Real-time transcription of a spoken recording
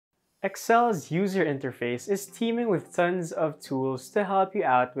Excel's user interface is teeming with tons of tools to help you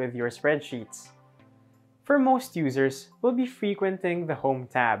out with your spreadsheets. For most users, we'll be frequenting the Home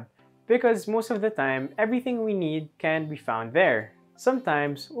tab because most of the time, everything we need can be found there.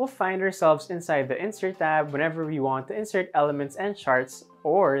 Sometimes, we'll find ourselves inside the Insert tab whenever we want to insert elements and charts,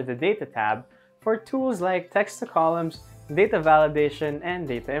 or the Data tab for tools like text to columns, data validation, and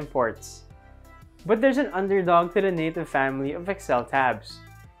data imports. But there's an underdog to the native family of Excel tabs.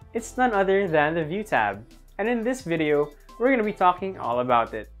 It's none other than the View tab, and in this video, we're going to be talking all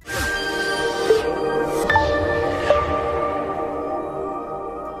about it.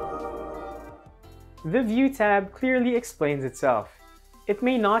 The View tab clearly explains itself. It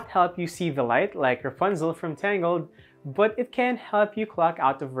may not help you see the light like Rapunzel from Tangled, but it can help you clock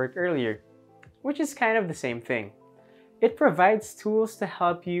out of work earlier, which is kind of the same thing. It provides tools to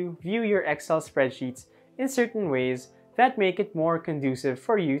help you view your Excel spreadsheets in certain ways that make it more conducive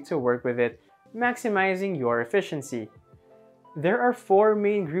for you to work with it, maximizing your efficiency. There are 4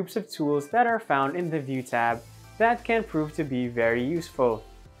 main groups of tools that are found in the View tab that can prove to be very useful.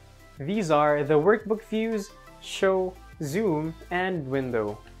 These are the Workbook views, Show, Zoom, and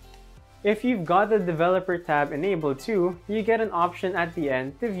Window. If you've got the Developer tab enabled too, you get an option at the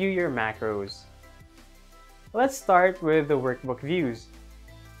end to view your macros. Let's start with the Workbook views.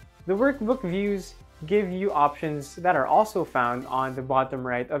 The Workbook views give you options that are also found on the bottom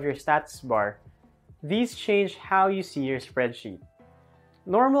right of your status bar. These change how you see your spreadsheet.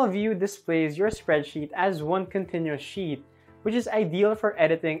 Normal view displays your spreadsheet as one continuous sheet, which is ideal for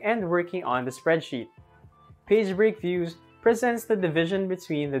editing and working on the spreadsheet. Page break views presents the division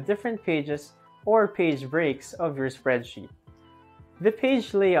between the different pages or page breaks of your spreadsheet. The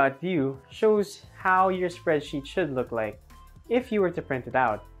page layout view shows how your spreadsheet should look like if you were to print it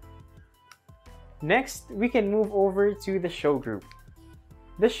out. Next, we can move over to the Show group.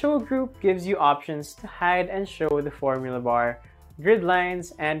 The Show group gives you options to hide and show the formula bar, grid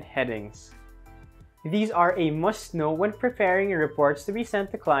lines, and headings. These are a must-know when preparing your reports to be sent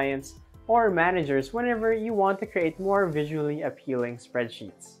to clients or managers whenever you want to create more visually appealing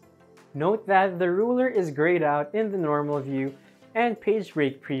spreadsheets. Note that the ruler is grayed out in the normal view and page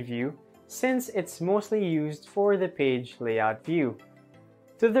break preview since it's mostly used for the page layout view.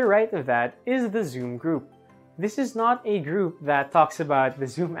 To the right of that is the Zoom group. This is not a group that talks about the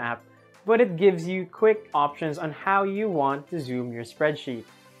Zoom app, but it gives you quick options on how you want to zoom your spreadsheet.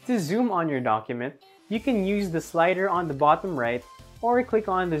 To zoom on your document, you can use the slider on the bottom right or click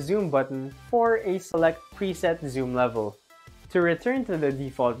on the Zoom button for a select preset zoom level. To return to the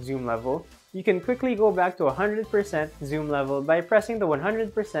default zoom level, you can quickly go back to 100% zoom level by pressing the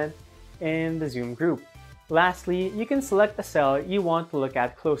 100% in the Zoom group. Lastly, you can select a cell you want to look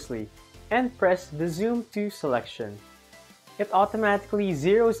at closely and press the Zoom to selection. It automatically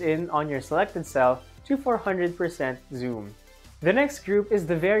zeroes in on your selected cell to 400% zoom. The next group is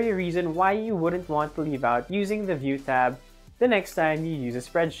the very reason why you wouldn't want to leave out using the View tab the next time you use a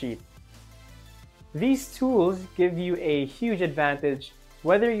spreadsheet. These tools give you a huge advantage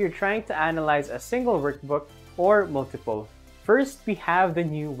whether you're trying to analyze a single workbook or multiple. First, we have the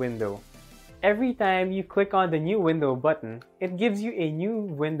New Window. Every time you click on the New Window button, it gives you a new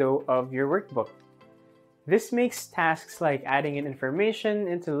window of your workbook. This makes tasks like adding in information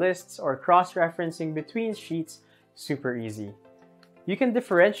into lists or cross-referencing between sheets super easy. You can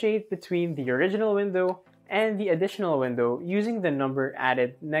differentiate between the original window and the additional window using the number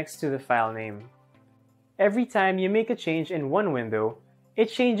added next to the file name. Every time you make a change in one window, it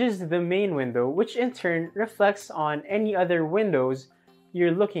changes the main window, which in turn reflects on any other windows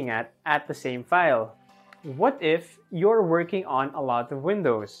you're looking at the same file. What if you're working on a lot of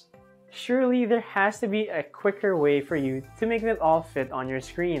windows? Surely there has to be a quicker way for you to make them all fit on your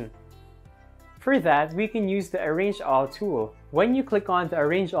screen. For that, we can use the Arrange All tool. When you click on the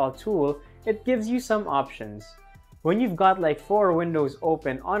Arrange All tool, it gives you some options. When you've got like 4 windows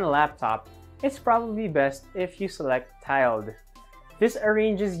open on a laptop, it's probably best if you select Tiled. This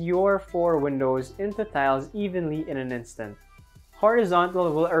arranges your 4 windows into tiles evenly in an instant.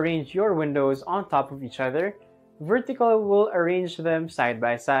 Horizontal will arrange your windows on top of each other. Vertical will arrange them side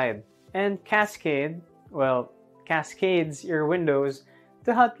by side. And Cascade, cascades your windows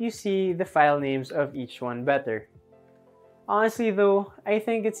to help you see the file names of each one better. Honestly though, I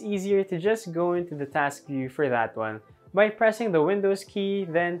think it's easier to just go into the task view for that one by pressing the Windows key,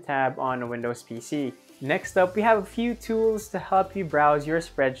 then Tab on a Windows PC. Next up, we have a few tools to help you browse your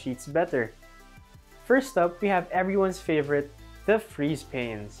spreadsheets better. First up, we have everyone's favorite, the Freeze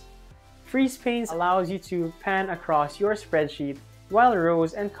Panes. Freeze Panes allows you to pan across your spreadsheet while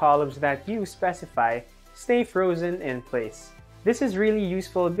rows and columns that you specify stay frozen in place. This is really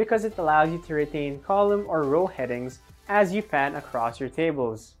useful because it allows you to retain column or row headings as you pan across your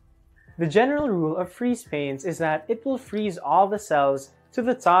tables. The general rule of freeze panes is that it will freeze all the cells to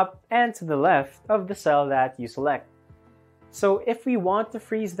the top and to the left of the cell that you select. So if we want to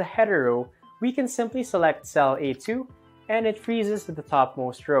freeze the header row, we can simply select cell A2 and it freezes the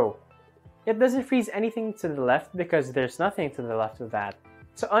topmost row. It doesn't freeze anything to the left because there's nothing to the left of that.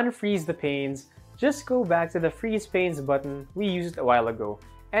 To unfreeze the panes, just go back to the Freeze Panes button we used a while ago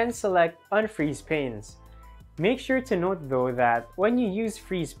and select Unfreeze Panes. Make sure to note though that when you use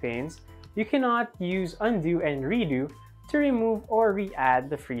Freeze Panes, you cannot use Undo and Redo to remove or re-add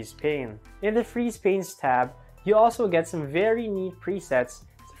the freeze pane. In the Freeze Panes tab, you also get some very neat presets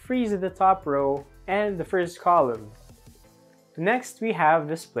to freeze the top row and the first column. Next, we have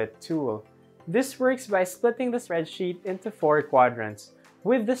the Split tool. This works by splitting the spreadsheet into 4 quadrants,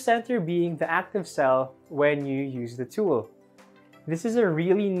 with the center being the active cell when you use the tool. This is a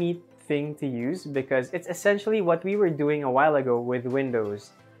really neat thing to use because it's essentially what we were doing a while ago with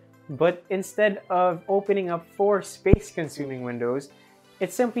Windows. But instead of opening up 4 space-consuming windows,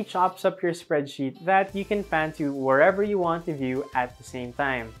 it simply chops up your spreadsheet that you can pan to wherever you want to view at the same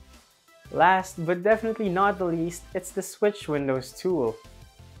time. Last but definitely not the least, it's the Switch Windows tool.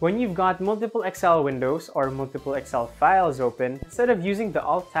 When you've got multiple Excel windows or multiple Excel files open, instead of using the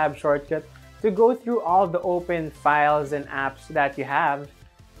Alt-Tab shortcut to go through all the open files and apps that you have,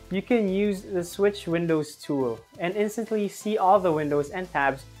 you can use the Switch Windows tool and instantly see all the windows and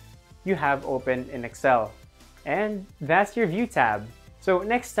tabs you have open in Excel. And that's your View tab. So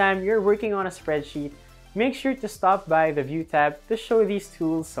next time you're working on a spreadsheet, make sure to stop by the View tab to show these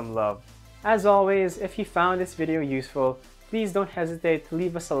tools some love. As always, if you found this video useful, please don't hesitate to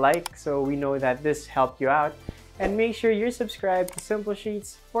leave us a like so we know that this helped you out, and make sure you're subscribed to Simple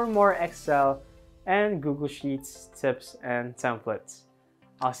Sheets for more Excel and Google Sheets tips and templates.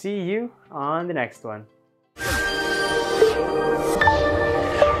 I'll see you on the next one.